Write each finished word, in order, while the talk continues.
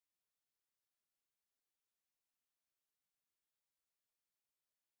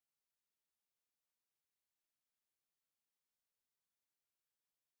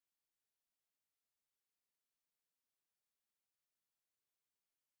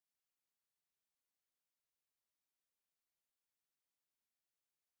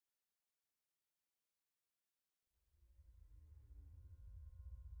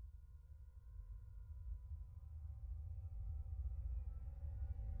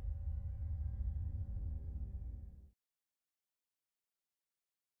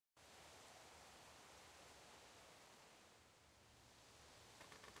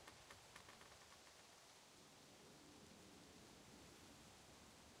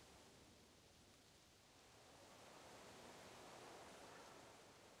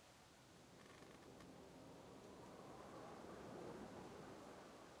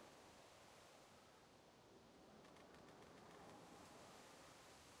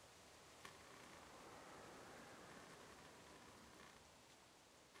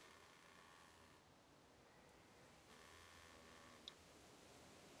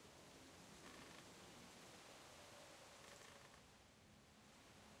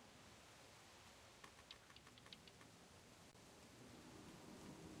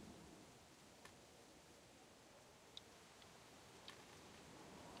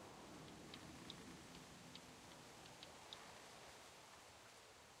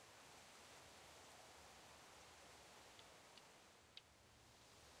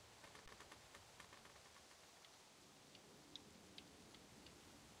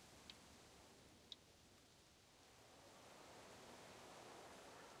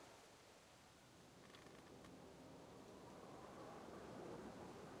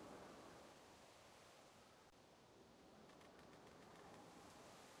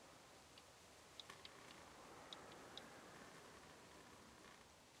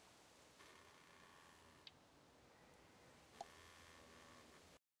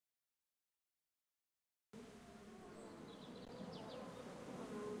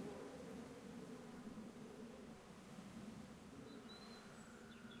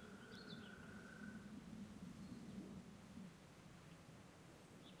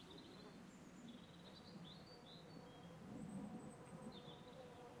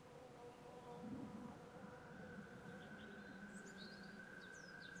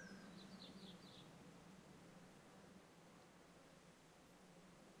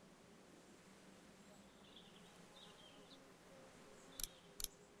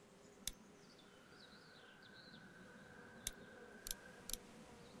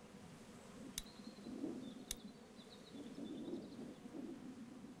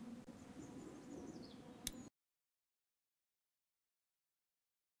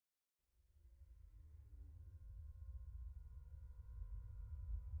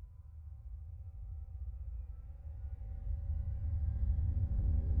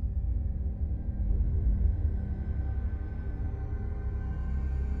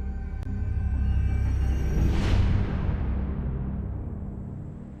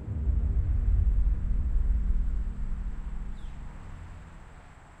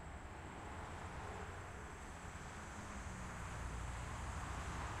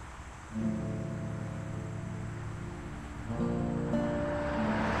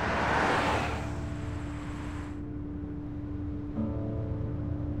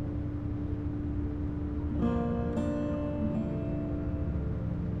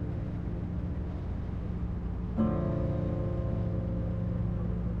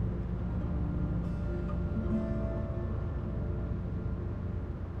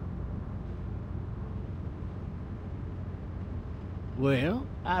Well,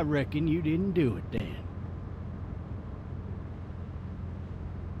 I reckon you didn't do it then.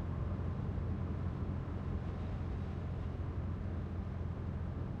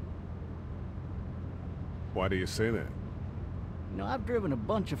 Why do you say that? You know, I've driven a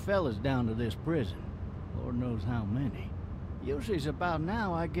bunch of fellas down to this prison. Lord knows how many. Usually it's about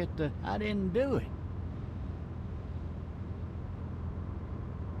now I get the, I didn't do it.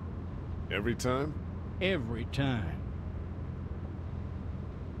 Every time? Every time.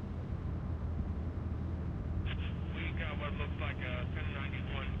 We got what looks like a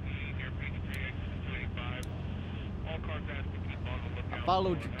 1091E near page 3X 285. All cars asked to keep on the lookout. I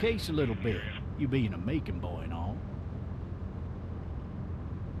followed your case a little bit, you being a making boy and all.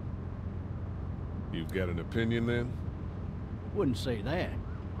 You've got an opinion then? Wouldn't say that.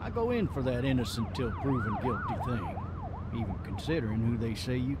 I go in for that innocent till proven guilty thing, even considering who they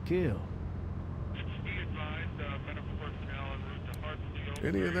say you killed.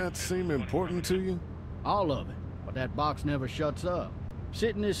 Any of that seem important to you? All of it, but that box never shuts up.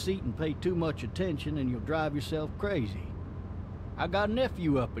 Sit in this seat and pay too much attention and you'll drive yourself crazy. I got a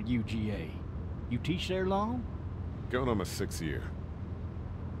nephew up at UGA. You teach there long? Going on my 6th year.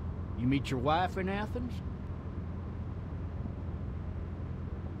 You meet your wife in Athens?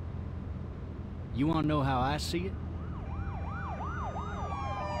 You want to know how I see it?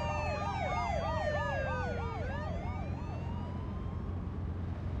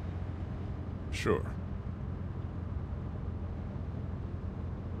 Sure.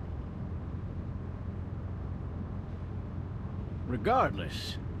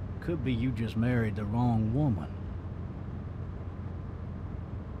 Regardless, could be you just married the wrong woman.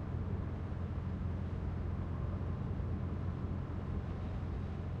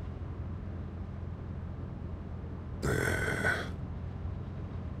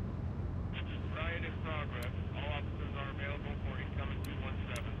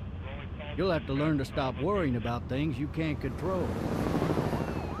 You'll have to learn to stop worrying about things you can't control.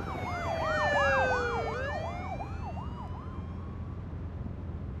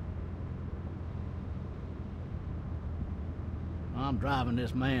 I'm driving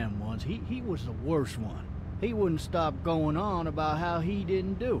this man once. He was the worst one. He wouldn't stop going on about how he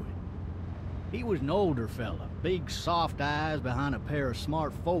didn't do it. He was an older fella, big soft eyes behind a pair of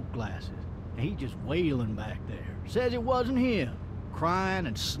smart folk glasses. And he just wailing back there. Says it wasn't him. Crying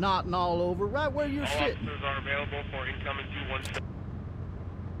and snotting all over right where you're sitting. Officers are available for incoming 217.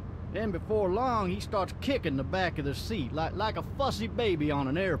 Then before long, he starts kicking the back of the seat like a fussy baby on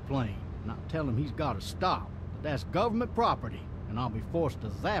an airplane. And I tell him he's got to stop, that that's government property, and I'll be forced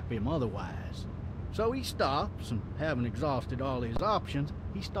to zap him otherwise. So he stops, and having exhausted all his options,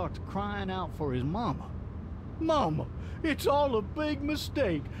 he starts crying out for his mama. Mama, it's all a big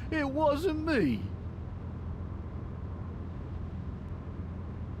mistake. It wasn't me.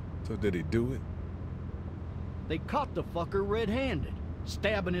 So did he do it? They caught the fucker red-handed,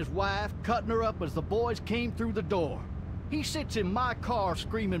 stabbing his wife, cutting her up as the boys came through the door. He sits in my car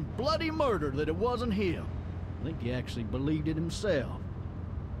screaming bloody murder that it wasn't him. I think he actually believed it himself.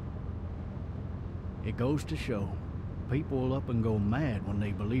 It goes to show, people will up and go mad when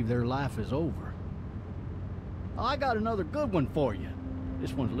they believe their life is over. I got another good one for you.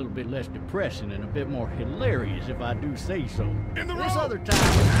 This one's a little bit less depressing and a bit more hilarious, if I do say so. In the This road. other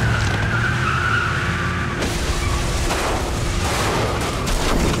time...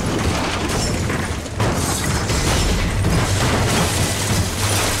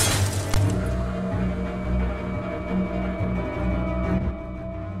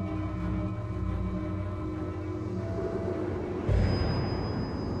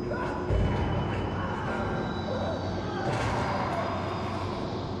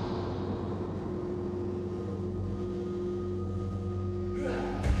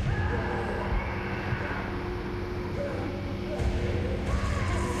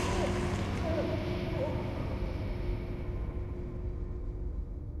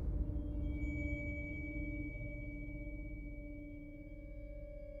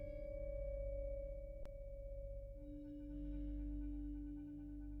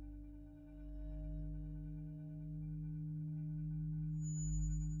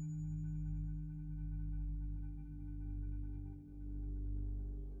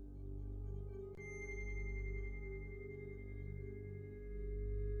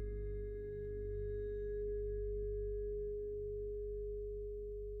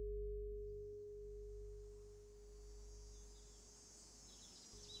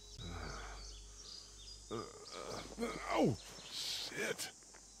 Oh, shit.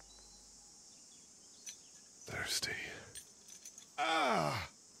 Thirsty. Ah!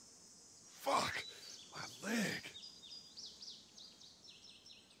 Fuck! My leg.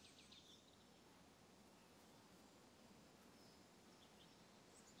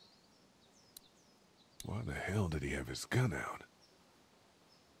 the hell did he have his gun out?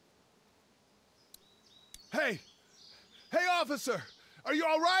 Hey! Hey, officer! Are you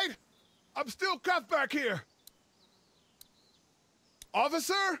all right? I'm still cuffed back here!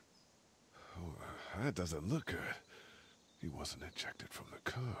 Officer? Oh, that doesn't look good. He wasn't ejected from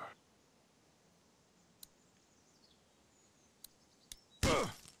the car.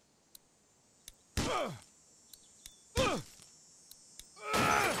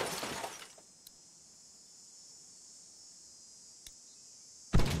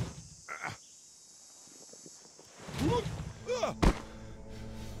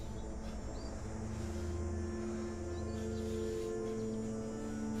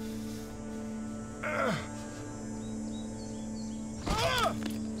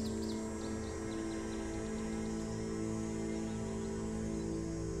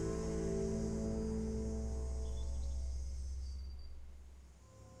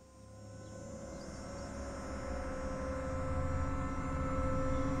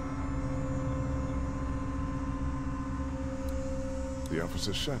 The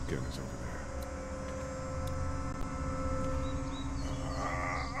officer's shotgun is over there.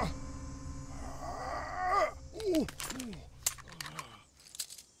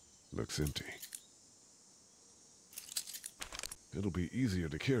 Looks empty. It'll be easier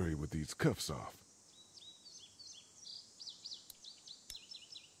to carry with these cuffs off.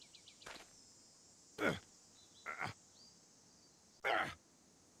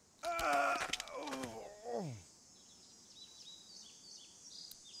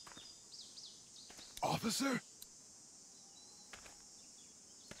 Officer?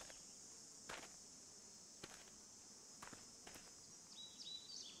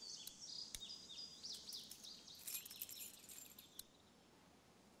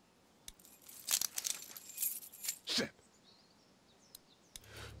 Shit.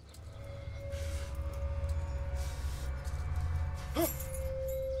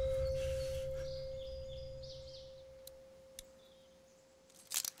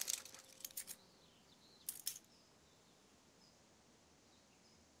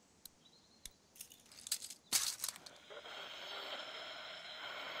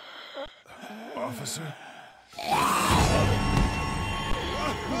 Officer?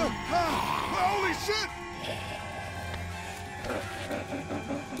 Holy shit!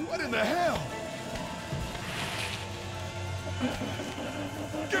 What in the hell?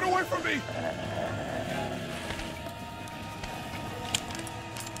 Get away from me!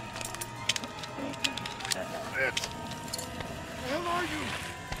 Bitch! Where the hell are you?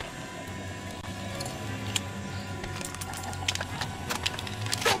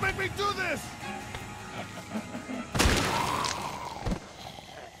 Don't make me do this!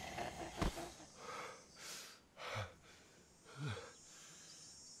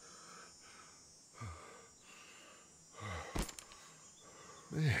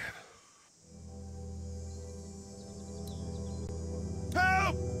 Man.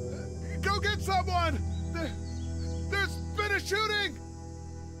 Help! Go get someone! There's been a shooting!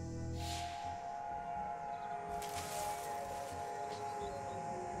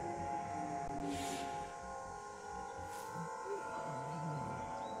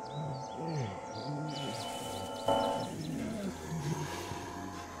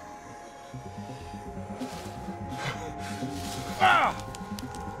 Ah!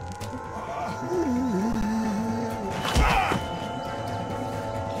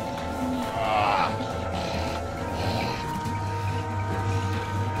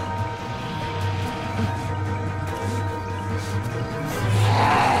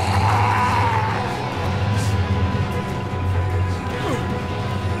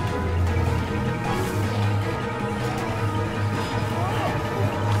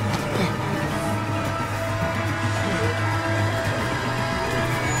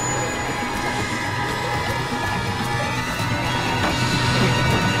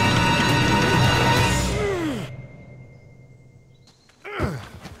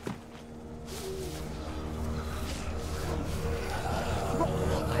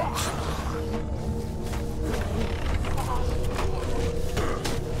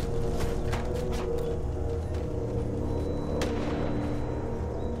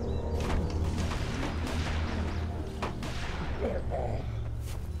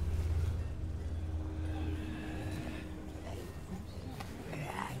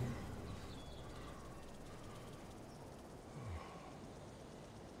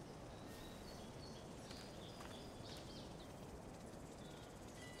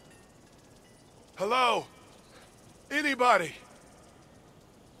 Hello? Anybody?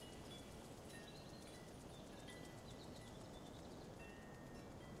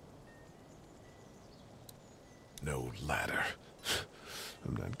 No ladder.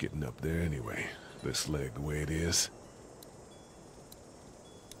 I'm not getting up there anyway. This leg the way it is.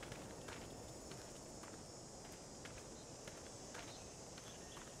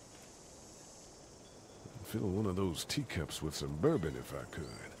 I'd fill one of those teacups with some bourbon if I could.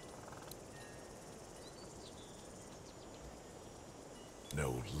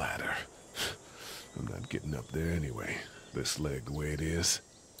 No ladder. I'm not getting up there anyway. This leg the way it is.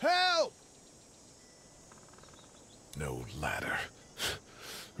 Help! No ladder.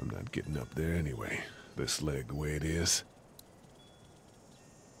 I'm not getting up there anyway. This leg the way it is.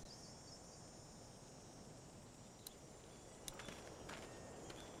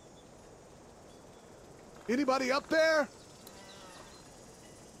 Anybody up there?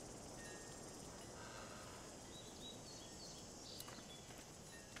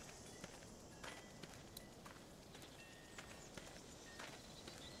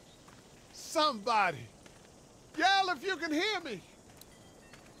 Somebody! Yell if you can hear me!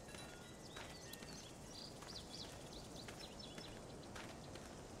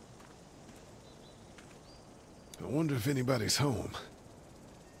 I wonder if anybody's home.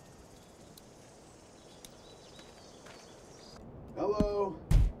 Hello?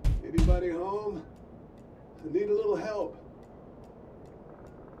 Anybody home? I need a little help.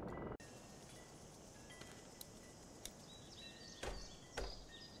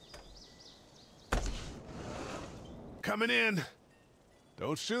 Coming in.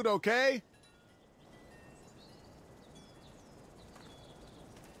 Don't shoot, okay?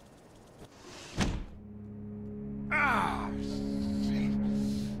 Ah, shit.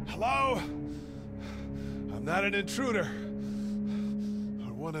 Hello? I'm not an intruder.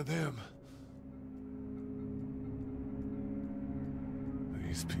 Or one of them.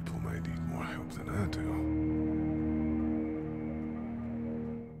 These people might need more help than I do.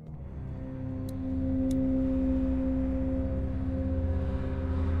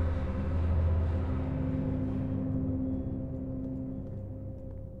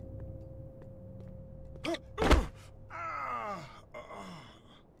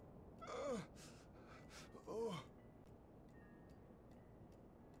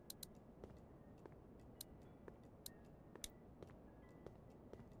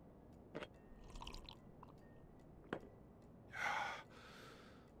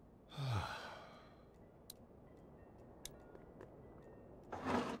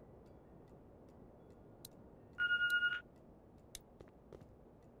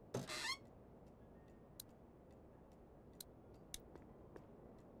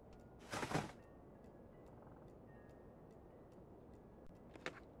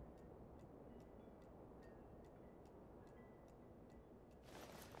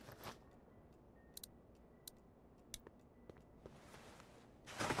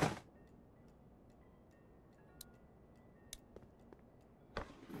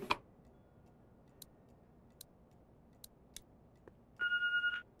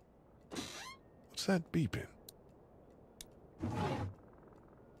 What's that beeping?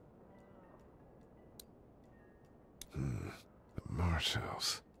 The Marsh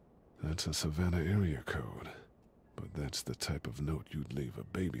House. That's a Savannah area code. But that's the type of note you'd leave a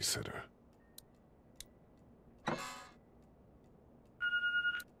babysitter. There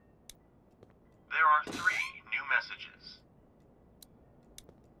are 3 new messages.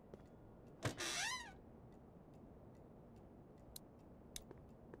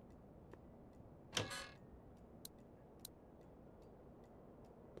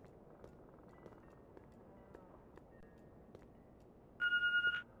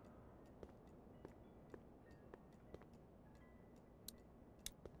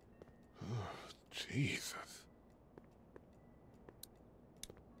 Jesus.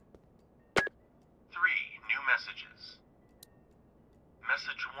 3 new messages.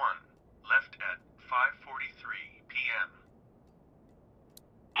 Message 1, left at 5:43 p.m.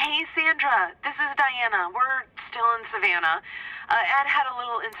 Hey, Sandra. This is Diana. We're still in Savannah. Ed had a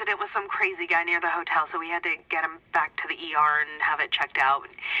little incident with some crazy guy near the hotel, so we had to get him back to the ER and have it checked out.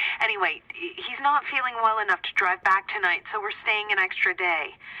 Anyway, he's not feeling well enough to drive back tonight, so we're staying an extra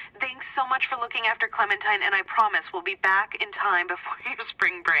day. Thanks so much for looking after Clementine, and I promise we'll be back in time before your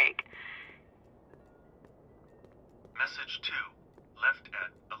spring break. Message 2, left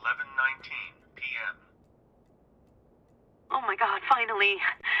at 11:19 p.m. Oh my God, finally.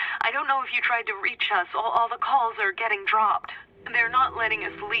 I don't know if you tried to reach us. All the calls are getting dropped. They're not letting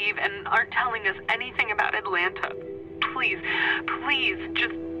us leave and aren't telling us anything about Atlanta. Please, please,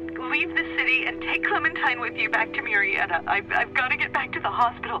 just leave the city and take Clementine with you back to Murrieta. I've got to get back to the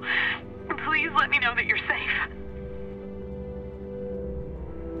hospital. Please let me know that you're safe.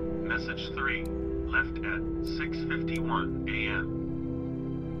 Message 3, left at 6:51 a.m.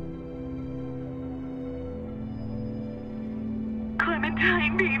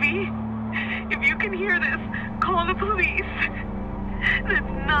 Clementine, baby. If you can hear this, call the police. That's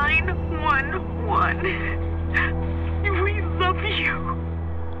 911. We love you.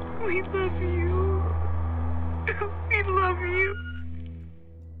 We love you. We love you.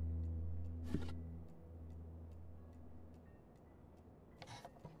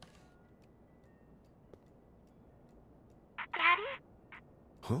 Daddy?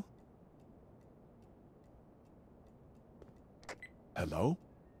 Huh? Hello?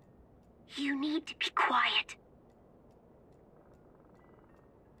 You need to be quiet.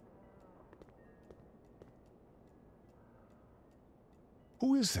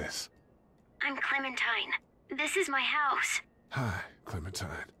 Who is this? I'm Clementine. This is my house. Hi,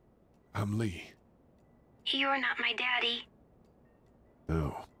 Clementine. I'm Lee. You're not my daddy.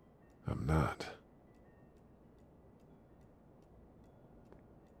 No, I'm not.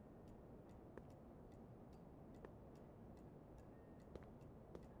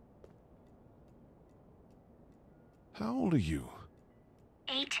 How old are you?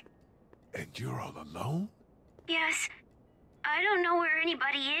 8. And you're all alone? Yes. I don't know where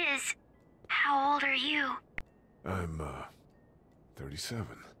anybody is. How old are you? I'm, 37.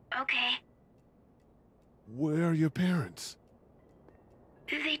 Okay. Where are your parents?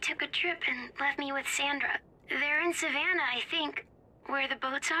 They took a trip and left me with Sandra. They're in Savannah, I think. Where the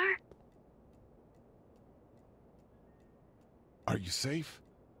boats are? Are you safe?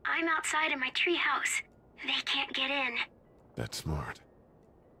 I'm outside in my treehouse. They can't get in. That's smart.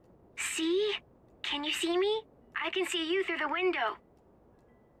 See? Can you see me? I can see you through the window.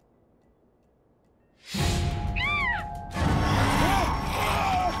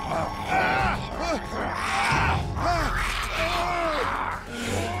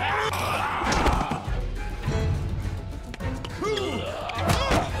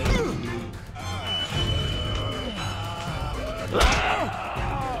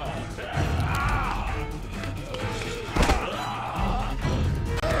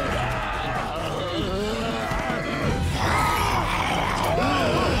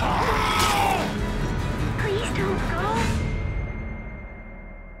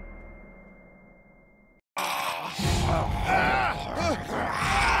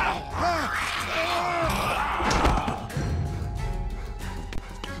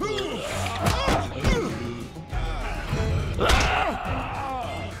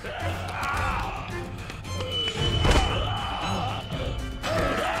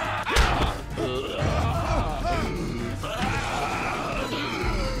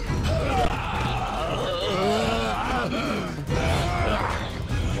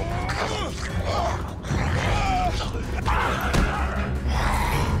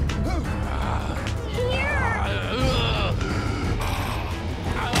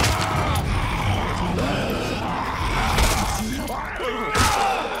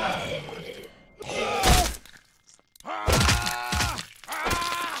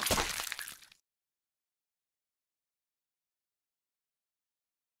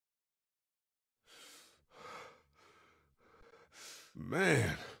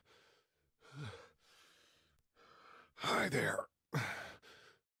 Man. Hi there.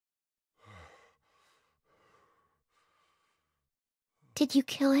 Did you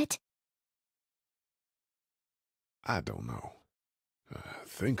kill it? I don't know. I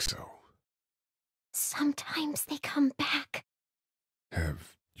think so. Sometimes they come back.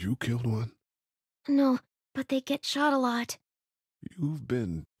 Have you killed one? No, but they get shot a lot. You've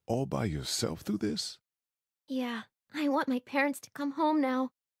been all by yourself through this? Yeah, I want my parents to come home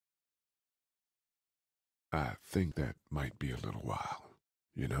now. I think that might be a little while,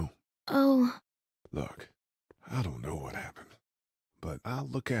 you know? Oh. Look, I don't know what happened, but I'll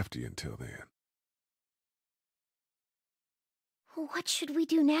look after you until then. What should we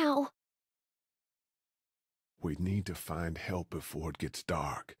do now? We need to find help before it gets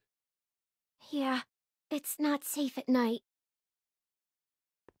dark. Yeah, it's not safe at night.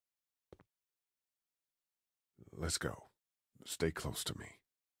 Let's go. Stay close to me.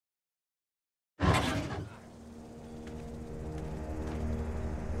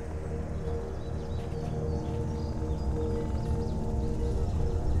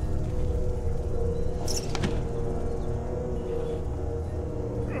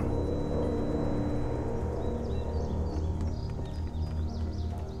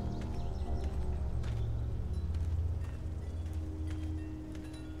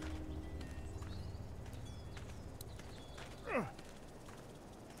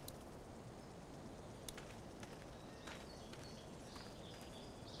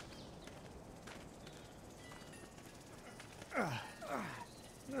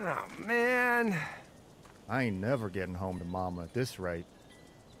 Oh, man. I ain't never getting home to Mama at this rate.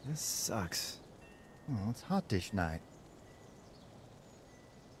 This sucks. Oh, it's hot dish night.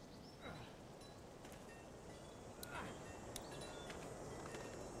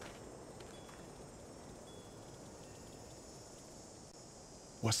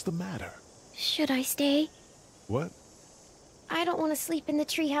 What's the matter? Should I stay? What? I don't want to sleep in the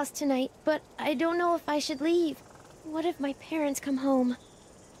treehouse tonight, but I don't know if I should leave. What if my parents come home?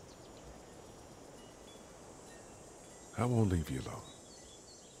 I won't leave you alone.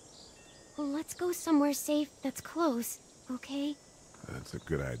 Well, let's go somewhere safe that's close, okay? That's a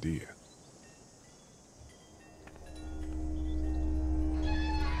good idea.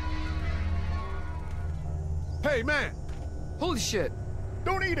 Hey, man! Holy shit!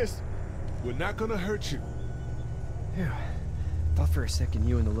 Don't eat us! We're not gonna hurt you. Phew. Thought for a second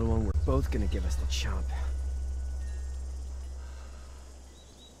you and the little one were both gonna give us the chomp.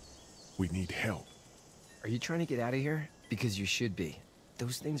 We need help. Are you trying to get out of here? Because you should be.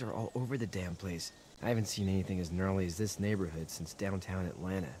 Those things are all over the damn place. I haven't seen anything as gnarly as this neighborhood since downtown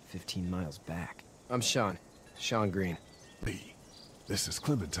Atlanta, 15 miles back. I'm Sean. Sean Green. Lee, this is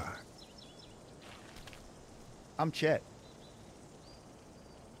Clementine. I'm Chet.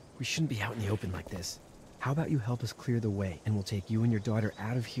 We shouldn't be out in the open like this. How about you help us clear the way, and we'll take you and your daughter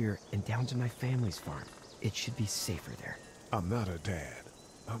out of here and down to my family's farm. It should be safer there. I'm not her dad.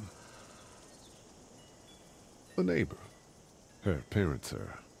 I'm a neighbor. Her parents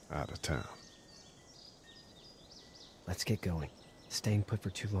are out of town. Let's get going. Staying put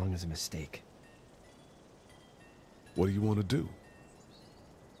for too long is a mistake. What do you want to do?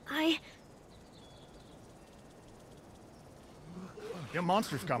 Your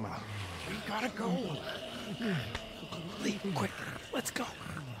monster's coming. We gotta go. Leave, quick. Let's go.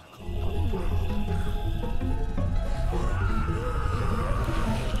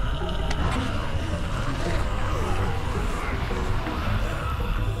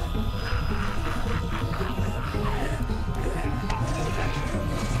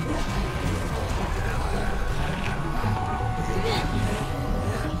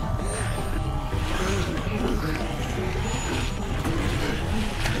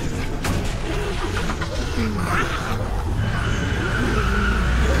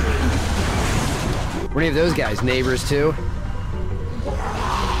 Were any of those guys neighbors too?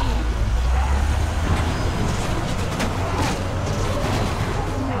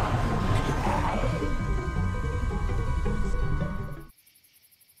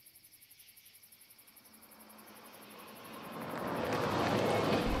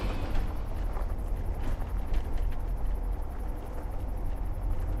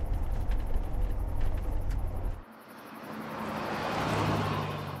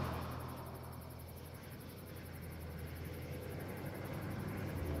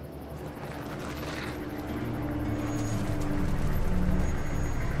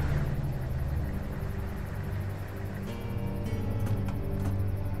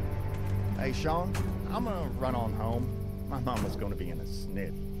 Hey, Sean, I'm gonna run on home. My mama's gonna be in a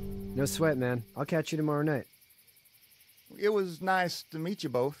snit. No sweat, man. I'll catch you tomorrow night. It was nice to meet you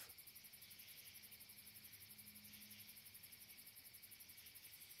both.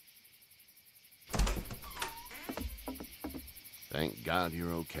 Thank God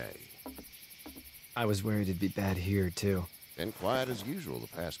you're okay. I was worried it'd be bad here, too. Been quiet as usual the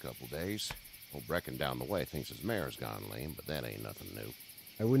past couple days. Old Brecken down the way thinks his mare's gone lame, but that ain't nothing new.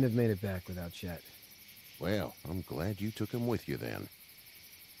 I wouldn't have made it back without Chet. Well, I'm glad you took him with you then.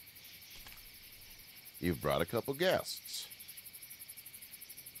 You've brought a couple guests.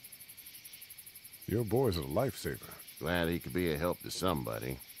 Your boy's a lifesaver. Glad he could be a help to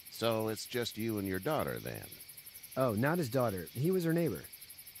somebody. So it's just you and your daughter then? Oh, not his daughter. He was her neighbor.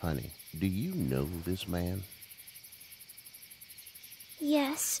 Honey, do you know this man?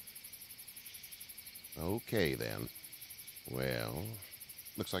 Yes. Okay then. Well,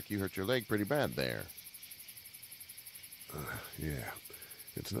 looks like you hurt your leg pretty bad there. Yeah,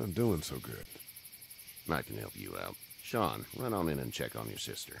 it's not doing so good. I can help you out. Sean, run on in and check on your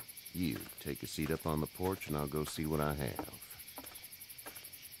sister. You, take a seat up on the porch and I'll go see what I have.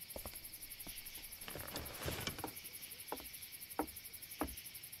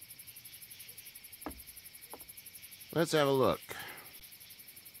 Let's have a look.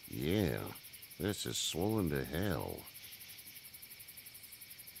 Yeah, this is swollen to hell.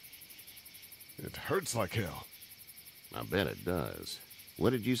 It hurts like hell. I bet it does.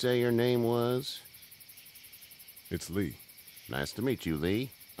 What did you say your name was? It's Lee. Nice to meet you, Lee.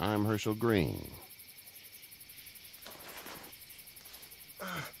 I'm Herschel Green.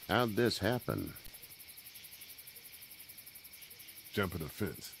 How'd this happen? jumping a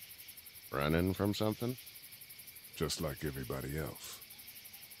fence. Running from something? Just like everybody else.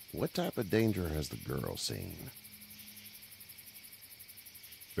 What type of danger has the girl seen?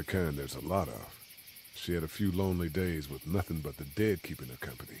 The kind there's a lot of. She had a few lonely days with nothing but the dead keeping her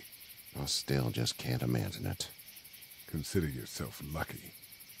company. I still just can't imagine it. Consider yourself lucky.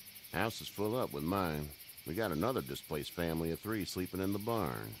 House is full up with mine. We got another displaced family of 3 sleeping in the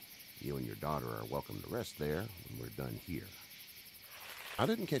barn. You and your daughter are welcome to rest there when we're done here. I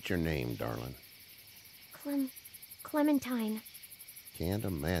didn't catch your name, darling. Clementine. Can't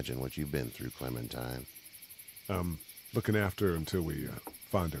imagine what you've been through, Clementine. I'm looking after her until we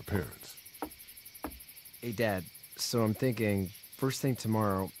find her parents. Hey, Dad. So I'm thinking, first thing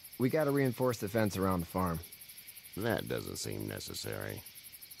tomorrow, we gotta reinforce the fence around the farm. That doesn't seem necessary.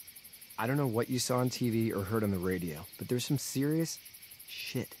 I don't know what you saw on TV or heard on the radio, but there's some serious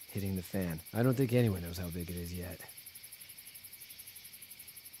shit hitting the fan. I don't think anyone knows how big it is yet.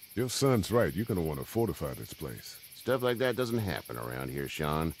 Your son's right. You're gonna want to fortify this place. Stuff like that doesn't happen around here,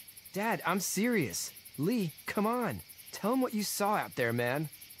 Sean. Dad, I'm serious. Lee, come on. Tell him what you saw out there, man.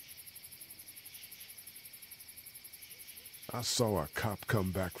 I saw a cop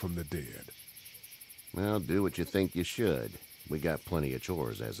come back from the dead. Well, do what you think you should. We got plenty of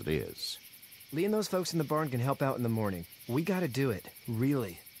chores as it is. Lee and those folks in the barn can help out in the morning. We gotta do it.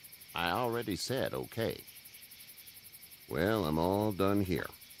 Really. I already said okay. Well, I'm all done here.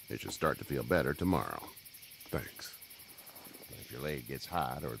 It should start to feel better tomorrow. Thanks. If your leg gets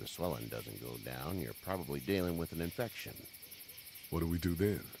hot or the swelling doesn't go down, you're probably dealing with an infection. What do we do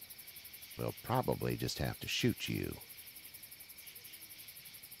then? We'll probably just have to shoot you.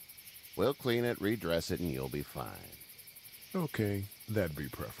 We'll clean it, redress it, and you'll be fine. Okay, that'd be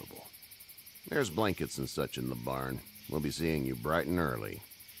preferable. There's blankets and such in the barn. We'll be seeing you bright and early.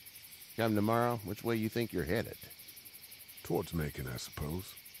 Come tomorrow, which way you think you're headed? Towards Macon, I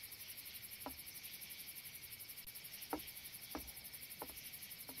suppose.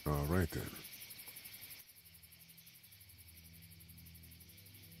 All right, then.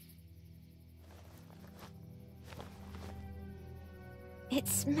 It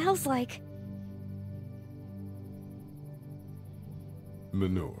smells like...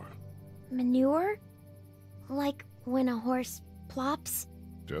 Manure. manure? Like when a horse plops?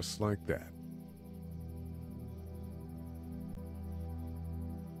 Just like that.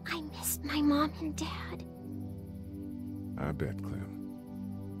 I missed my mom and dad. I bet, Clem.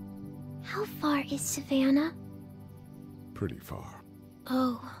 How far is Savannah? Pretty far.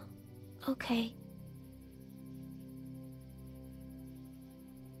 Oh, okay.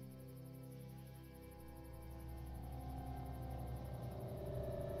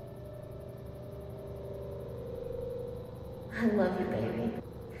 I love you, baby.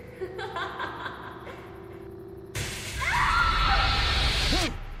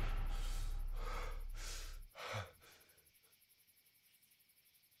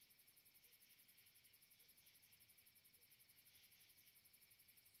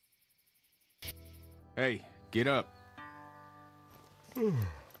 Hey, get up.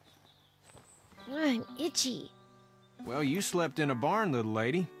 I'm itchy. Well, you slept in a barn, little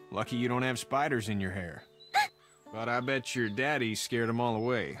lady. Lucky you don't have spiders in your hair. But I bet your daddy scared them all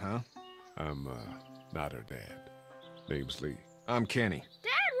away, huh? I'm, not her dad. Name's Lee. I'm Kenny.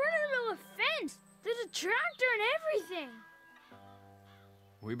 Dad, we're in the middle of a fence. There's a tractor and everything.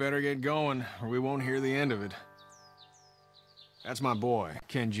 We better get going, or we won't hear the end of it. That's my boy,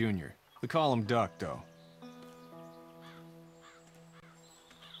 Ken Jr. We call him Duck, though.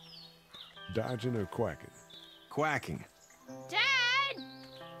 Dodging or quacking? Quacking. Dad!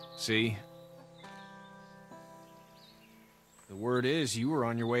 See? The word is you were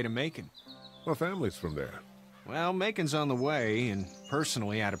on your way to Macon. My family's from there. Well, Macon's on the way, and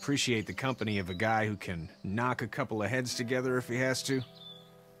personally, I'd appreciate the company of a guy who can knock a couple of heads together if he has to.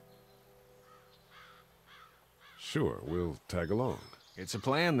 Sure, we'll tag along. It's a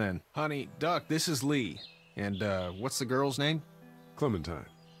plan, then. Honey, Duck, this is Lee. And, what's the girl's name? Clementine.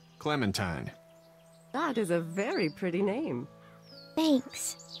 Clementine. That is a very pretty name.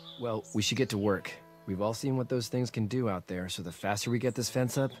 Thanks. Well, we should get to work. We've all seen what those things can do out there, so the faster we get this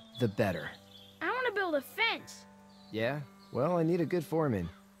fence up, the better. I want to build a fence. Yeah? Well, I need a good foreman.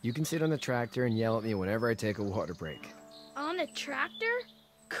 You can sit on the tractor and yell at me whenever I take a water break. On the tractor?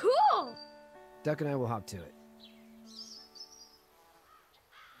 Cool! Duck and I will hop to it.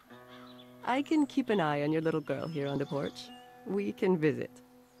 I can keep an eye on your little girl here on the porch. We can visit.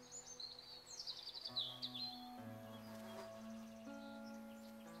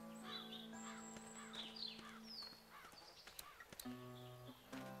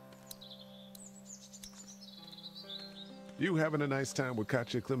 You having a nice time with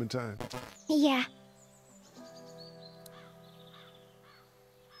Katya, Clementine? Yeah.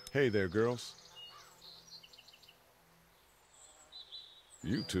 Hey there, girls.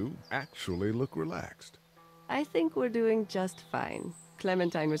 You two actually look relaxed. I think we're doing just fine.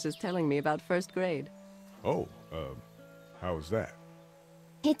 Clementine was just telling me about first grade. Oh, how's that?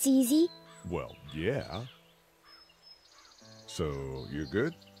 It's easy. Well, yeah. So, you're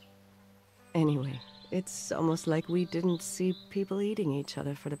good? Anyway, it's almost like we didn't see people eating each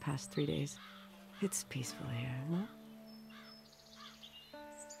other for the past 3 days. It's peaceful here, no?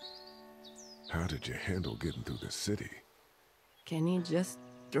 How did you handle getting through the city? Kenny just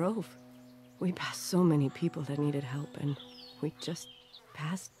drove. We passed so many people that needed help, and we just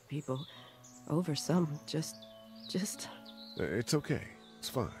passed people. Over some, just... It's okay. It's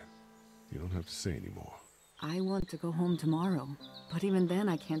fine. You don't have to say anymore. I want to go home tomorrow, but even then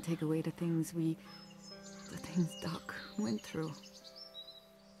I can't take away the things Doc went through.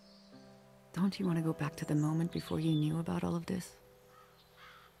 Don't you want to go back to the moment before you knew about all of this?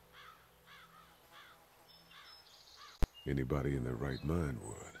 Anybody in their right mind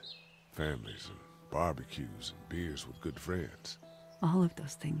would. Families and barbecues and beers with good friends. All of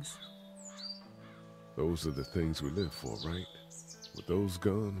those things. Those are the things we live for, right? With those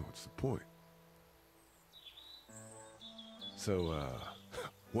gone, what's the point? So,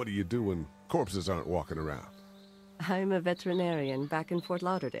 what do you do when corpses aren't walking around? I'm a veterinarian back in Fort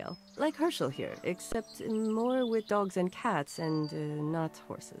Lauderdale. Like Herschel here, except more with dogs and cats and not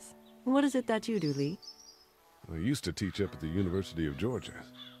horses. What is it that you do, Lee? I used to teach up at the University of Georgia.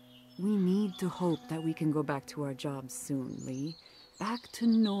 We need to hope that we can go back to our jobs soon, Lee. Back to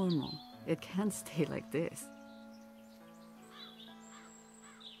normal. It can't stay like this.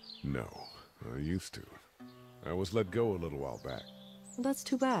 No, I used to. I was let go a little while back. That's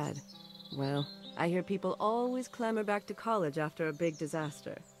too bad. Well, I hear people always clamor back to college after a big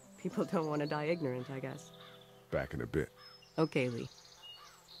disaster. People don't want to die ignorant, I guess. Back in a bit. Okay, Lee.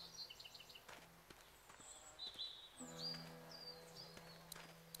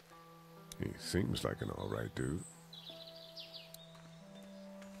 He seems like an alright dude.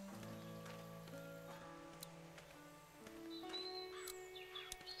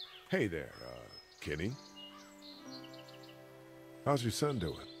 Hey there, Kenny. How's your son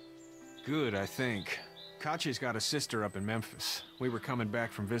doing? Good, I think. Katya's got a sister up in Memphis. We were coming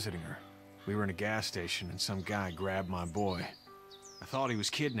back from visiting her. We were in a gas station and some guy grabbed my boy. I thought he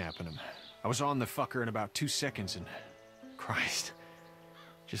was kidnapping him. I was on the fucker in about 2 seconds and... Christ.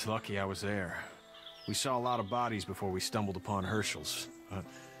 Just lucky I was there. We saw a lot of bodies before we stumbled upon Herschel's. But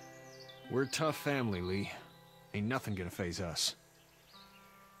we're a tough family, Lee. Ain't nothing gonna faze us.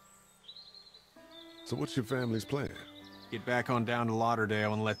 So what's your family's plan? Get back on down to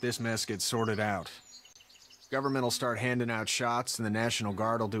Lauderdale and let this mess get sorted out. Government will start handing out shots and the National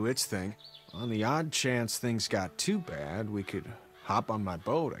Guard will do its thing. On the odd chance things got too bad, we could hop on my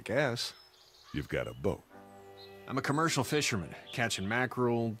boat, I guess. You've got a boat? I'm a commercial fisherman, catching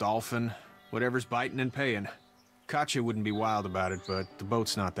mackerel, dolphin, whatever's biting and paying. Katya wouldn't be wild about it, but the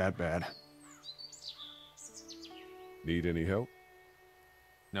boat's not that bad. Need any help?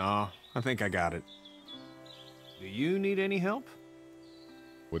 No, I think I got it. Do you need any help?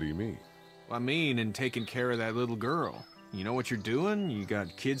 What do you mean? Well, I mean in taking care of that little girl. You know what you're doing? You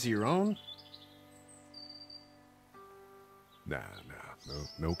got kids of your own? Nah,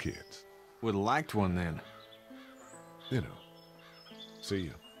 no kids. Would've liked one then. You know. See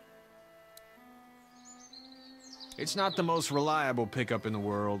ya. It's not the most reliable pickup in the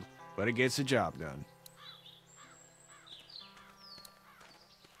world, but it gets the job done.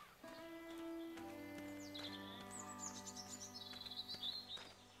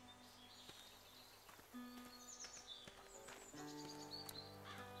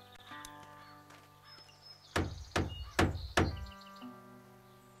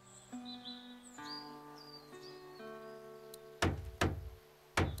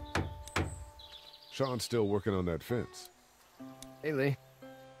 Sean's still working on that fence. Hey, Lee.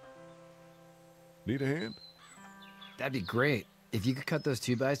 Need a hand? That'd be great. If you could cut those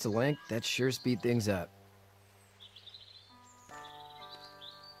 2x to length, that'd sure speed things up.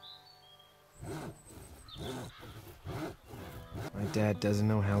 My dad doesn't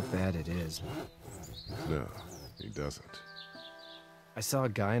know how bad it is. No, he doesn't. I saw a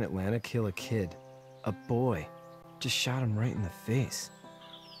guy in Atlanta kill a kid. A boy. Just shot him right in the face.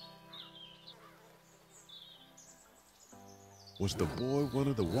 Was the boy one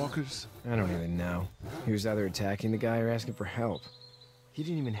of the walkers? I don't even know. He was either attacking the guy or asking for help. He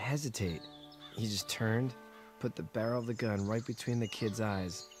didn't even hesitate. He just turned, put the barrel of the gun right between the kid's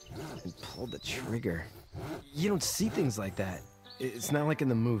eyes, And pulled the trigger. You don't see things like that. It's not like in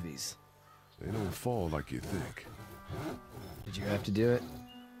the movies. They don't fall like you think. Did you have to do it?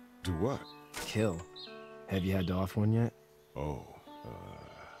 Do what? Kill. Have you had to off one yet? Oh,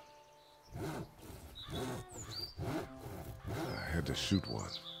 I had to shoot one.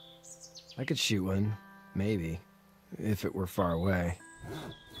 I could shoot one, maybe, if it were far away.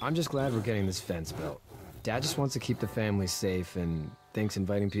 I'm just glad we're getting this fence built. Dad just wants to keep the family safe and thinks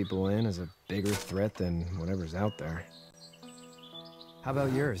inviting people in is a bigger threat than whatever's out there. How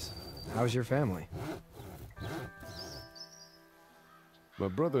about yours? How's your family? My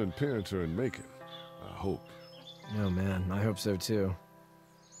brother and parents are in Macon. I hope. No, man, I hope so too.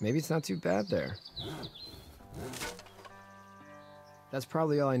 Maybe it's not too bad there. That's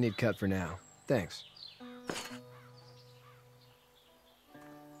probably all I need cut for now. Thanks.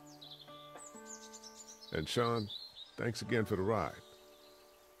 And Sean, thanks again for the ride.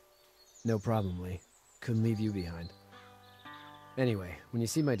 No problem, Lee. Couldn't leave you behind. Anyway, when you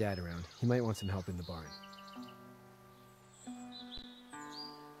see my dad around, he might want some help in the barn.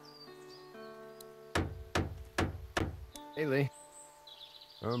 Hey, Lee.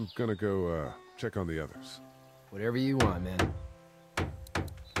 I'm gonna go, check on the others. Whatever you want, man.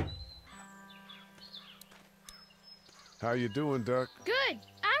 How you doing, Duck? Good.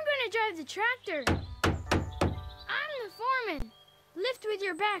 I'm gonna drive the tractor. I'm the foreman. Lift with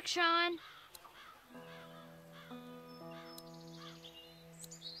your back, Sean.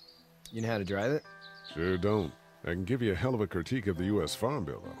 You know how to drive it? Sure don't. I can give you a hell of a critique of the U.S. Farm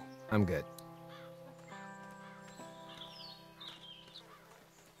Bill, though. I'm good.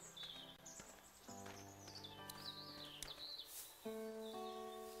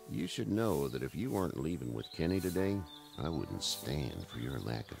 You should know that if you weren't leaving with Kenny today, I wouldn't stand for your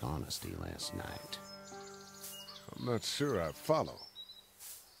lack of honesty last night. I'm not sure I follow.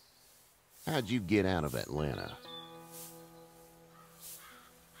 How'd you get out of Atlanta?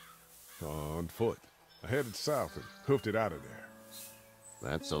 On foot. I headed south and hoofed it out of there.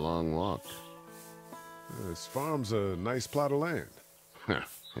 That's a long walk. This farm's a nice plot of land.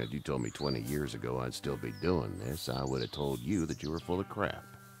 Had you told me 20 years ago I'd still be doing this, I would have told you that you were full of crap.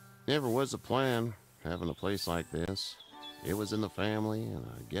 Never was a plan, having a place like this. It was in the family, and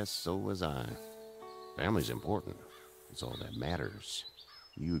I guess so was I. Family's important. It's all that matters.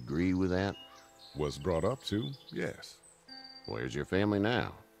 You agree with that? Was brought up to, yes. Where's your family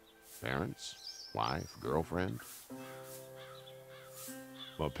now? Parents? Wife? Girlfriend?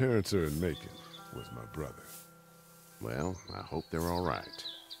 My parents are in Macon, with my brother. Well, I hope they're all right.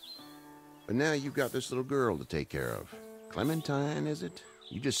 But now you've got this little girl to take care of. Clementine, is it?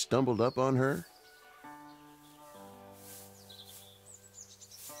 You just stumbled up on her?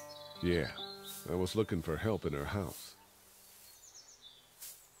 Yeah, I was looking for help in her house.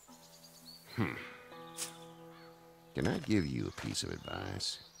 Can I give you a piece of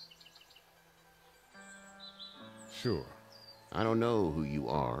advice? Sure. I don't know who you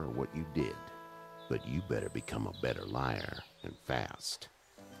are or what you did, but you better become a better liar, and fast.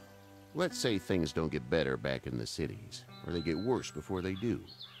 Let's say things don't get better back in the cities, or they get worse before they do.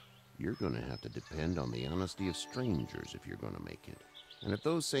 You're gonna have to depend on the honesty of strangers if you're gonna make it. And if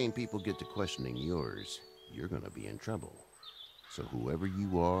those same people get to questioning yours, you're gonna be in trouble. So whoever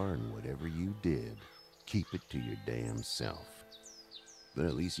you are and whatever you did, keep it to your damn self. But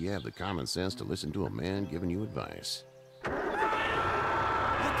at least you have the common sense to listen to a man giving you advice.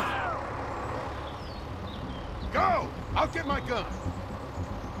 Go! I'll get my gun!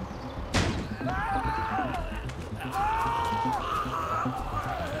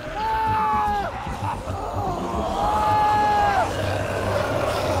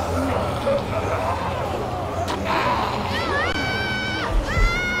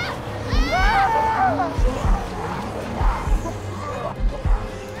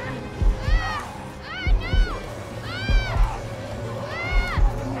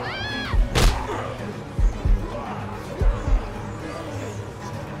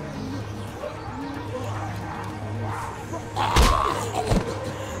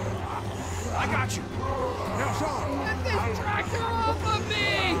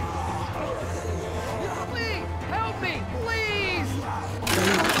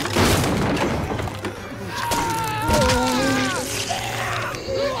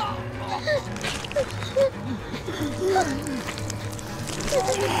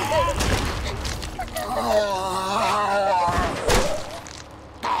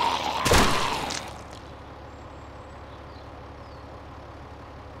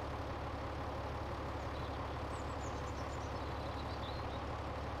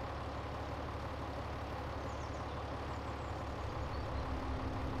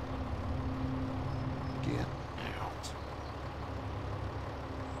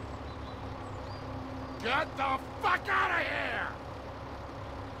 Get the fuck out of here!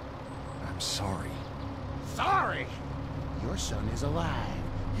 I'm sorry. Sorry? Your son is alive.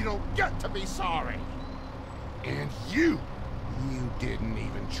 You don't get to be sorry. And you didn't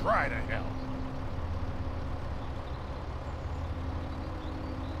even try to help.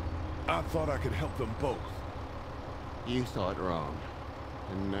 I thought I could help them both. You thought wrong.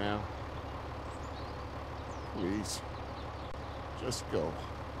 And now? Please, just go.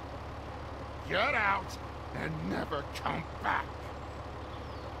 Get out and never come back.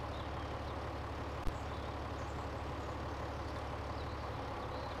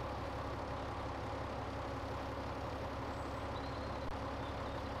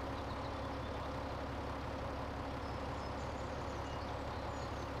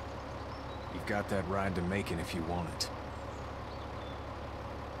 You've got that ride to Macon if you want it.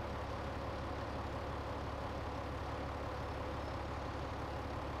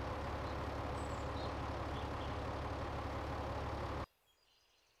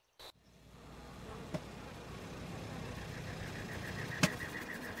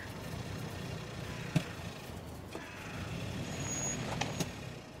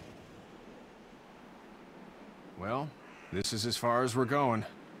 Well, this is as far as we're going.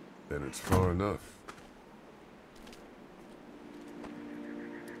 Then it's far enough.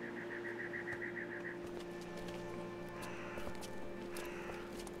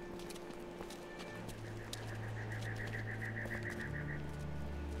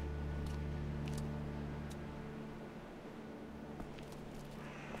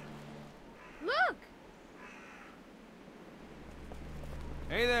 Look!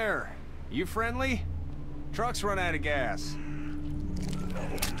 Hey there! You friendly? Truck's run out of gas.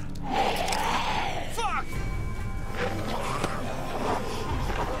 Fuck!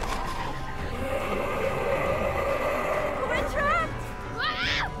 We're trapped!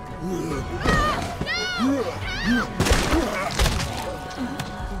 Ah! Ah! No!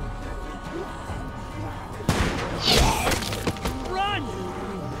 Run!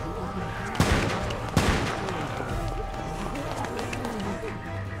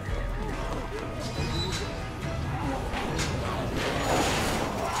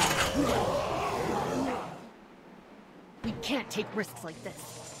 We can't take risks like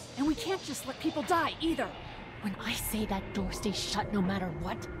this. And we can't just let people die, either. When I say that door stays shut no matter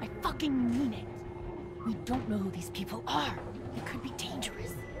what, I fucking mean it. We don't know who these people are. It could be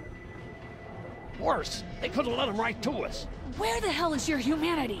dangerous. Worse, they could have let them right to us. Where the hell is your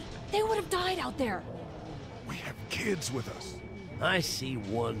humanity? They would have died out there. We have kids with us. I see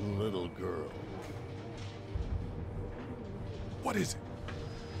one little girl. What is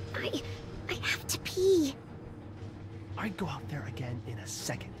it? I have to pee. I'd go out there again in a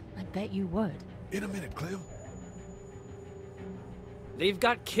second. I bet you would. In a minute, Clem. They've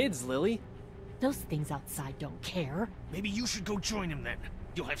got kids, Lily. Those things outside don't care. Maybe you should go join them then.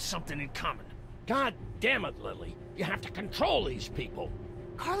 You'll have something in common. God damn it, Lily. You have to control these people.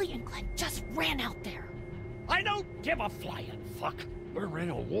 Carly and Glenn just ran out there. I don't give a flying fuck. We're in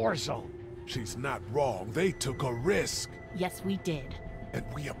a war zone. She's not wrong. They took a risk. Yes, we did. And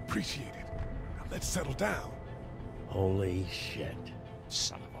we appreciate it. Now let's settle down. Holy shit.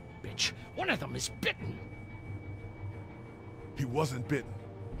 Son of a bitch. One of them is bitten. He wasn't bitten.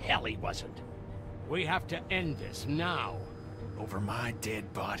 Hell, he wasn't. We have to end this now. Over my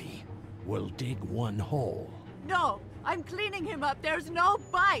dead body. We'll dig one hole. No! I'm cleaning him up. There's no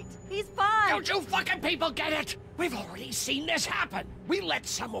bite. He's fine. Don't you fucking people get it? We've already seen this happen. We let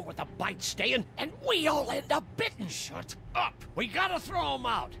someone with a bite stay in, and we all end up bitten. Shut up. We gotta throw him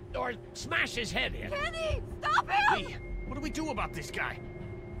out, or smash his head in. Kenny, stop him! Hey, what do we do about this guy?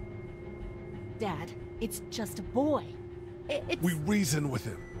 Dad, it's just a boy. It's... We reason with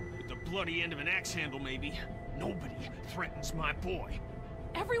him. With the bloody end of an axe handle, maybe. Nobody threatens my boy.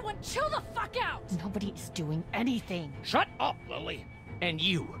 Everyone chill the fuck out! Nobody is doing anything. Shut up, Lily. And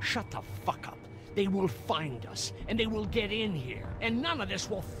you, shut the fuck up. They will find us, and they will get in here, and none of this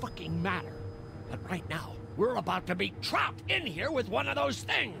will fucking matter. But right now, we're about to be trapped in here with one of those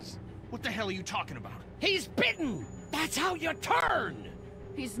things. What the hell are you talking about? He's bitten! That's how you turn!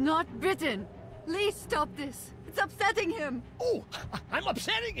 He's not bitten. Lee, stop this. It's upsetting him. Oh, I'm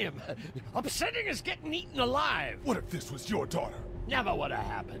upsetting him. Upsetting is getting eaten alive. What if this was your daughter? Never would have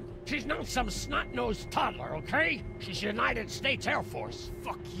happened. She's not some snot-nosed toddler, okay? She's United States Air Force.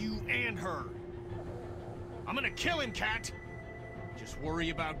 Fuck you and her. I'm gonna kill him, Cat. Just worry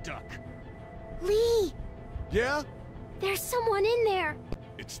about Duck. Lee! Yeah? There's someone in there.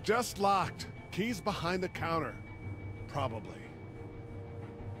 It's just locked. Key's behind the counter. Probably.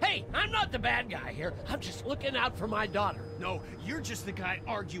 Hey, Hey, I'm not the bad guy here. I'm just looking out for my daughter. No, you're just the guy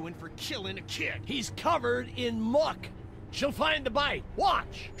arguing for killing a kid. He's covered in muck. She'll find the bite.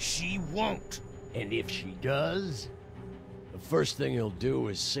 Watch. She won't. And if she does, the first thing he'll do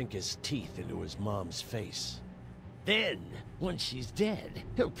is sink his teeth into his mom's face. Then, once she's dead,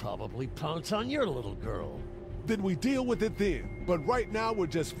 he'll probably pounce on your little girl. Then we deal with it then. But right now, we're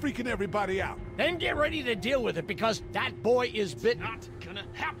just freaking everybody out. Then get ready to deal with it, because that boy is bitten. Not gonna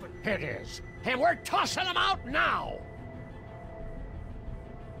happen. It is. And we're tossing him out now!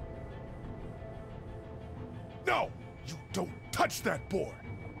 No! You don't touch that boy!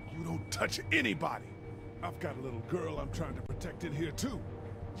 You don't touch anybody! I've got a little girl I'm trying to protect in here, too.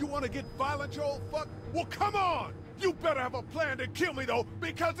 You want to get violent, you old fuck? Well, come on! You better have a plan to kill me, though,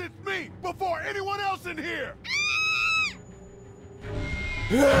 because it's me before anyone else in here!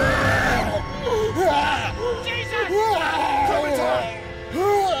 Jesus! Clementine!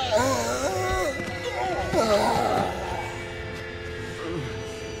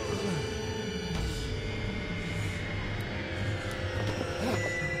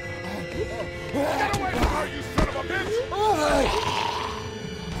 Get away from her, you son of a bitch!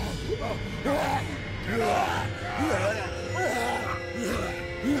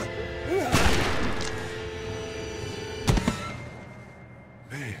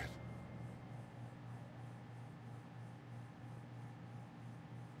 Man.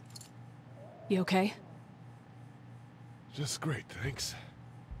 You okay? Just great, thanks.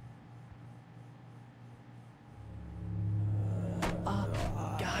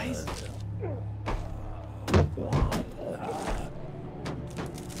 Guys?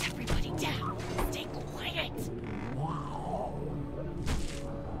 Everybody down. Stay quiet.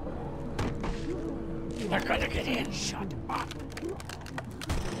 They're gonna get in. Shut up.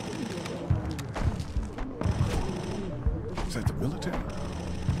 Is that the military?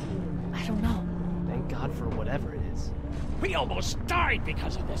 I don't know. Thank God for whatever it is. We almost died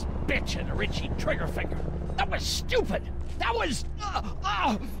because of this bitch and a Richie trigger finger. That was stupid. That was...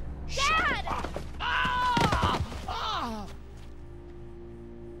 Dad!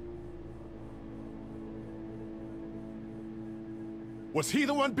 Was he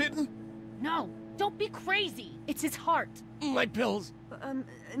the one bitten? No, don't be crazy. It's his heart. My pills.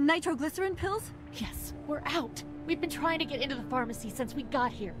 Nitroglycerin pills? Yes, we're out. We've been trying to get into the pharmacy since we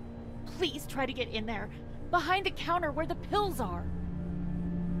got here. Please try to get in there. Behind the counter where the pills are.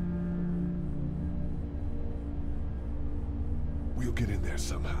 We'll get in there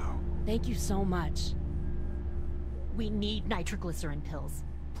somehow. Thank you so much. We need nitroglycerin pills.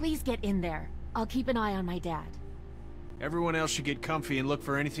 Please get in there. I'll keep an eye on my dad. Everyone else should get comfy and look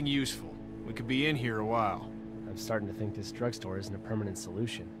for anything useful. We could be in here a while. I'm starting to think this drugstore isn't a permanent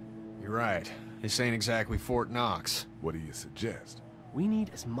solution. You're right. This ain't exactly Fort Knox. What do you suggest? We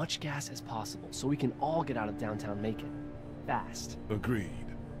need as much gas as possible so we can all get out of downtown Macon. Fast. Agreed.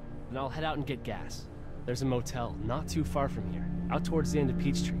 And I'll head out and get gas. There's a motel not too far from here, out towards the end of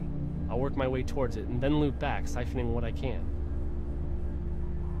Peachtree. I'll work my way towards it and then loop back, siphoning what I can.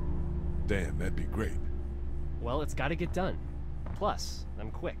 Damn, that'd be great. Well, it's gotta get done. Plus,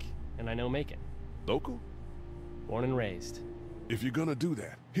 I'm quick, and I know Macon. Local? Born and raised. If you're gonna do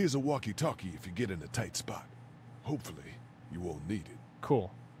that, here's a walkie-talkie if you get in a tight spot. Hopefully, you won't need it.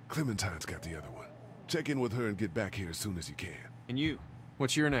 Cool. Clementine's got the other one. Check in with her and get back here as soon as you can. And you?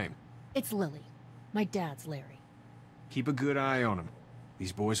 What's your name? It's Lily. My dad's Larry. Keep a good eye on him.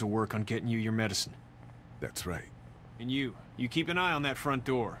 These boys will work on getting you your medicine. That's right. And you keep an eye on that front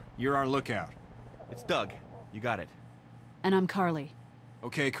door. You're our lookout. It's Doug. You got it. And I'm Carly.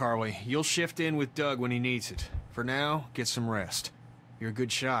 Okay, Carly. You'll shift in with Doug when he needs it. For now, get some rest. You're a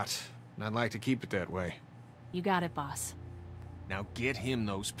good shot, and I'd like to keep it that way. You got it, boss. Now get him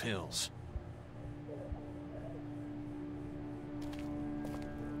those pills.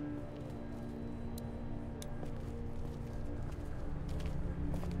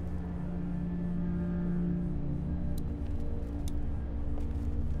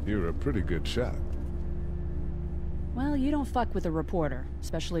 You're a pretty good shot. Well, you don't fuck with a reporter,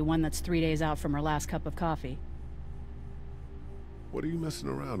 especially one that's 3 days out from her last cup of coffee. What are you messing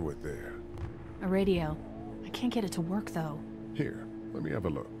around with there? A radio. I can't get it to work, though. Here, let me have a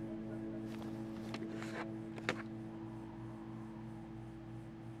look.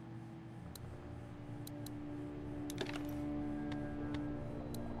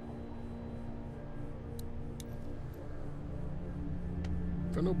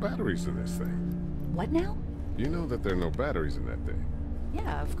 There are no batteries in this thing. What now? You know that there are no batteries in that thing.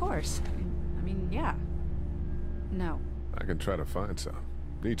 Yeah, of course. I mean, yeah. No. I can try to find some.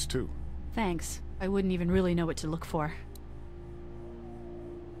 Needs two. Thanks. I wouldn't even really know what to look for.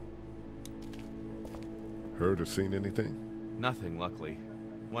 Heard or seen anything? Nothing, luckily.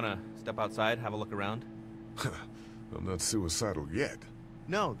 Wanna step outside, have a look around? I'm not suicidal yet.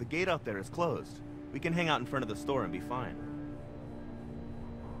 No, the gate out there is closed. We can hang out in front of the store and be fine.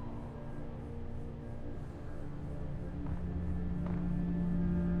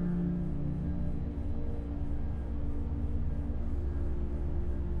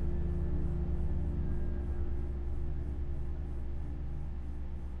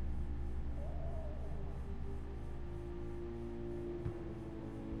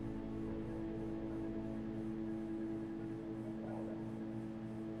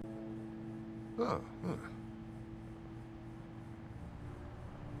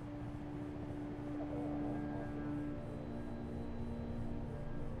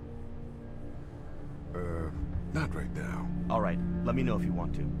 Not right now. All right, let me know if you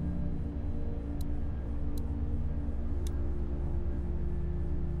want to.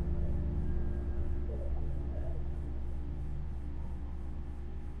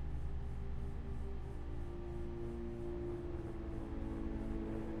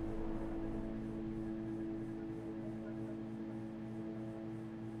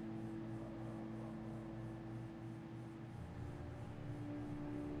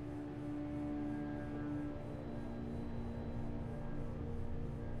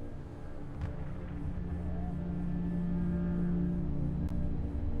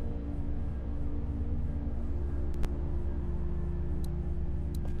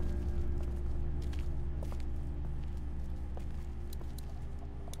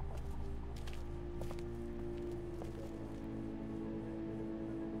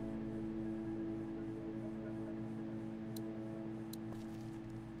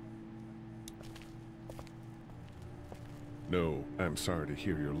 No, I'm sorry to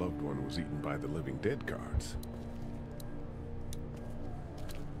hear your loved one was eaten by the living dead guards.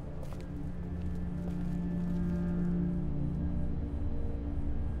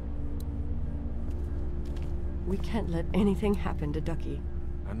 We can't let anything happen to Ducky.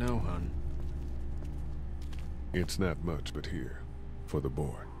 I know, hon. It's not much, but here, for the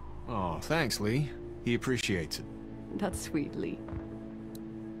boy. Oh, thanks, Lee. He appreciates it. That's sweet, Lee.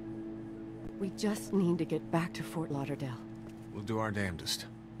 We just need to get back to Fort Lauderdale. We'll do our damnedest.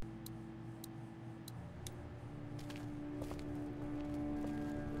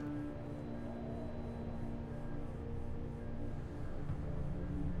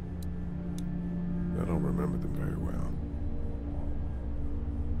 I don't remember them very well.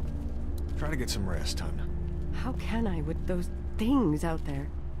 Try to get some rest, hon. How can I with those things out there?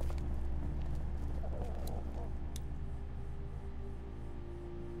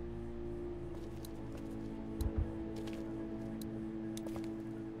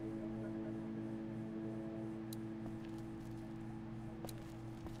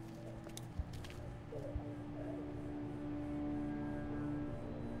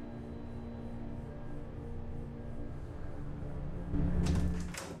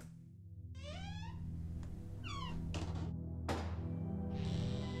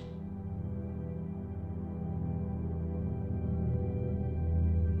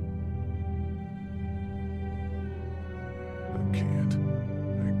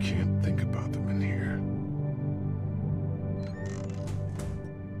 I can't think about them in here.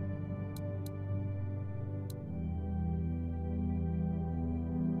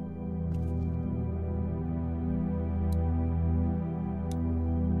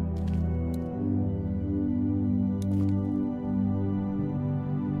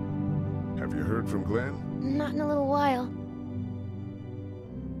 Have you heard from Glenn? Not in a little while.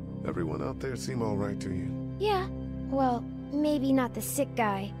 Everyone out there seem all right to you? Yeah. Well, maybe not the sick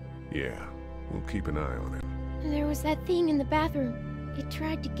guy. Yeah, we'll keep an eye on him. There was that thing in the bathroom. It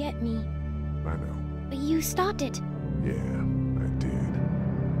tried to get me. I know. But you stopped it. Yeah, I did.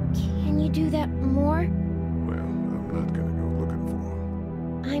 Can you do that more? Well, I'm not gonna go looking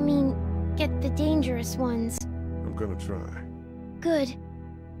for him. I mean, get the dangerous ones. I'm gonna try. Good.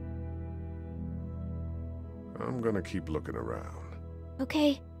 I'm gonna keep looking around.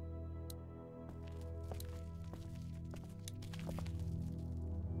 Okay.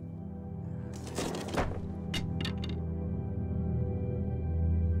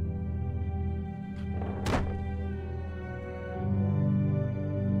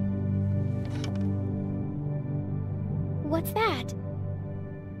 What's that?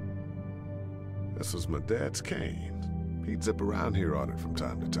 This was my dad's cane. He'd zip around here on it from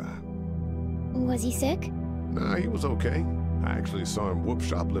time to time. Was he sick? Nah, he was okay. I actually saw him whoop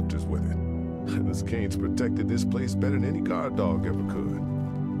shoplifters with it. This cane's protected this place better than any guard dog ever could.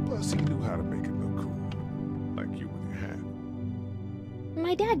 Plus, he knew how to make it look cool. Like you with your hat.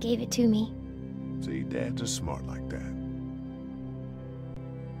 My dad gave it to me. See, dads are smart like that.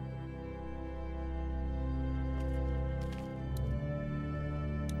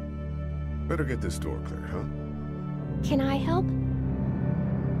 Better get this door clear, huh? Can I help?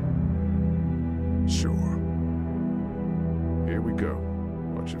 Sure. Here we go.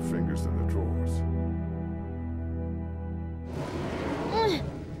 Watch your fingers in the drawers.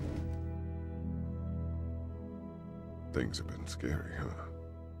 Things have been scary, huh?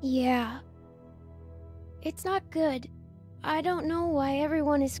 Yeah. It's not good. I don't know why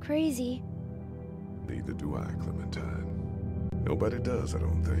everyone is crazy. Neither do I, Clementine. Nobody does, I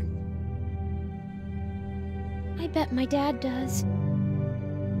don't think. I bet my dad does.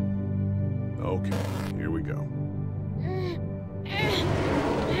 Okay, here we go.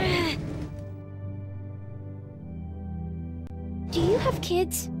 Do you have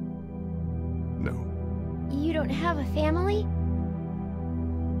kids? No. You don't have a family?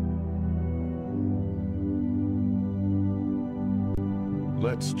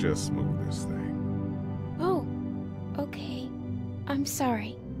 Let's just smooth this thing. Oh, okay. I'm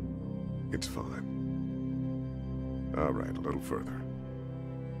sorry. It's fine. All right, a little further.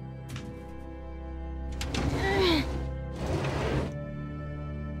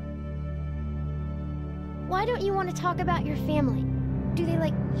 Why don't you want to talk about your family? Do they,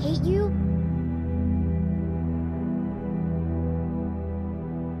 like, hate you?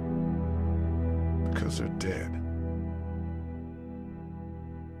 Because they're dead.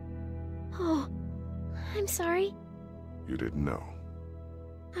 Oh, I'm sorry. You didn't know.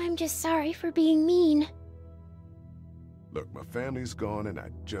 I'm just sorry for being mean. Look, my family's gone and I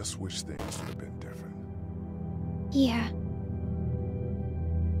just wish things would have been different. Yeah.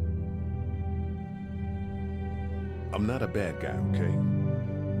 I'm not a bad guy, okay?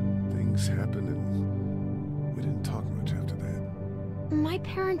 Things happened and we didn't talk much after that. My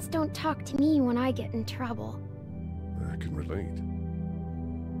parents don't talk to me when I get in trouble. I can relate.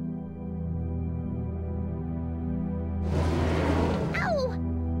 Ow!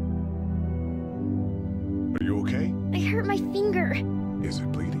 Are you okay? I hurt my finger. Is it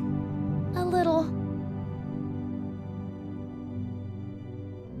bleeding? A little.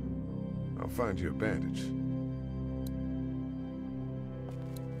 I'll find you a bandage.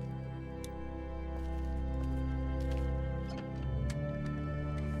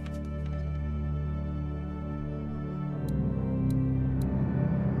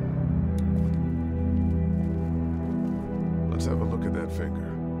 Let's have a look at that finger.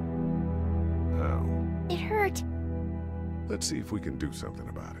 Ow. It hurt. Let's see if we can do something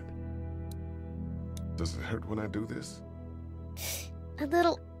about it. Does it hurt when I do this? A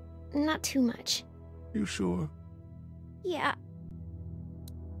little. Not too much. You sure? Yeah.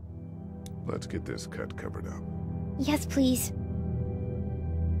 Let's get this cut covered up. Yes, please.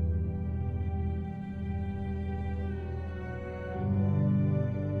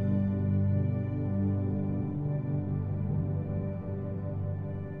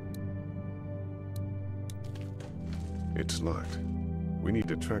 It's locked. We need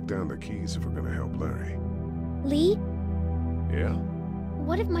to track down the keys if we're gonna help Larry. Lee? Yeah?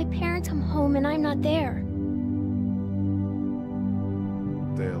 What if my parents come home and I'm not there?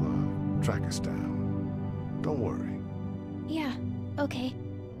 They'll, track us down. Don't worry. Yeah, okay.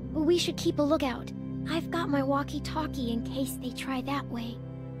 We should keep a lookout. I've got my walkie-talkie in case they try that way.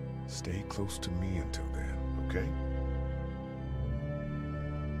 Stay close to me until then, okay?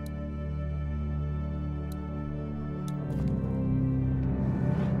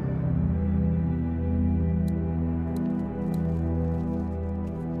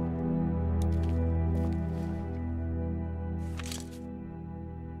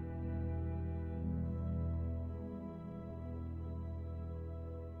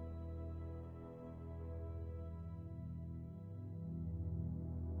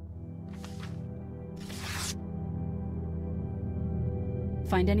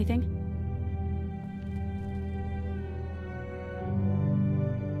 Find anything?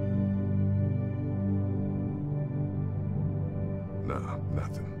 Nah,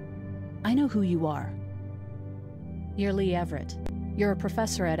 nothing. I know who you are. You're Lee Everett. You're a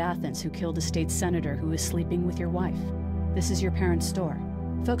professor at Athens who killed a state senator who was sleeping with your wife. This is your parents' store.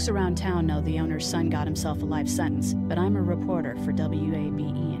 Folks around town know the owner's son got himself a life sentence, but I'm a reporter for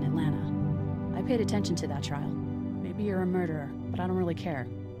WABE in Atlanta. I paid attention to that trial. Maybe you're a murderer, but I don't really care.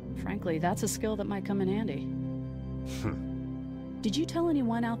 Frankly, that's a skill that might come in handy. Did you tell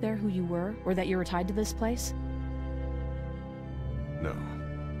anyone out there who you were, or that you were tied to this place? No.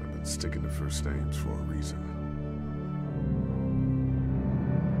 I've been sticking to first names for a reason.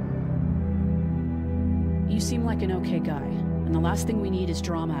 You seem like an okay guy, and the last thing we need is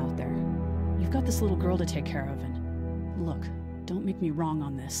drama out there. You've I've got this little girl to take care of, and look, don't make me wrong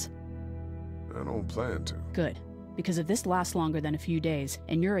on this. I don't plan to. Good. Because if this lasts longer than a few days,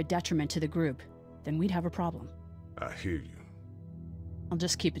 and you're a detriment to the group, then we'd have a problem. I hear you. I'll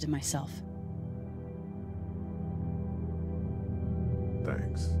just keep it to myself.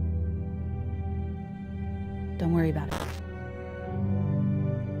 Thanks. Don't worry about it.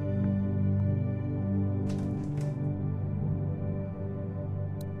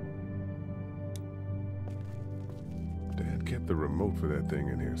 Dad kept the remote for that thing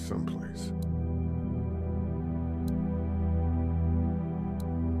in here someplace.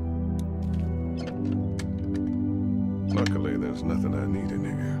 Luckily, there's nothing I need in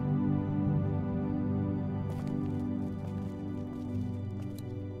here.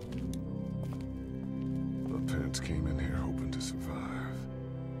 My parents came in here hoping to survive,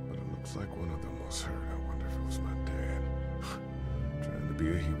 but it looks like one of them was hurt. I wonder if it was my dad. Trying to be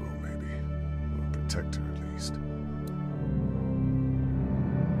a hero, maybe. Or a protector, at least.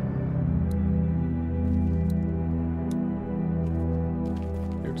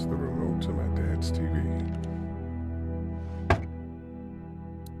 It's the remote to my dad's TV.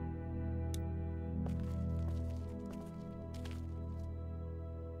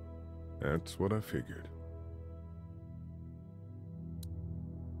 That's what I figured.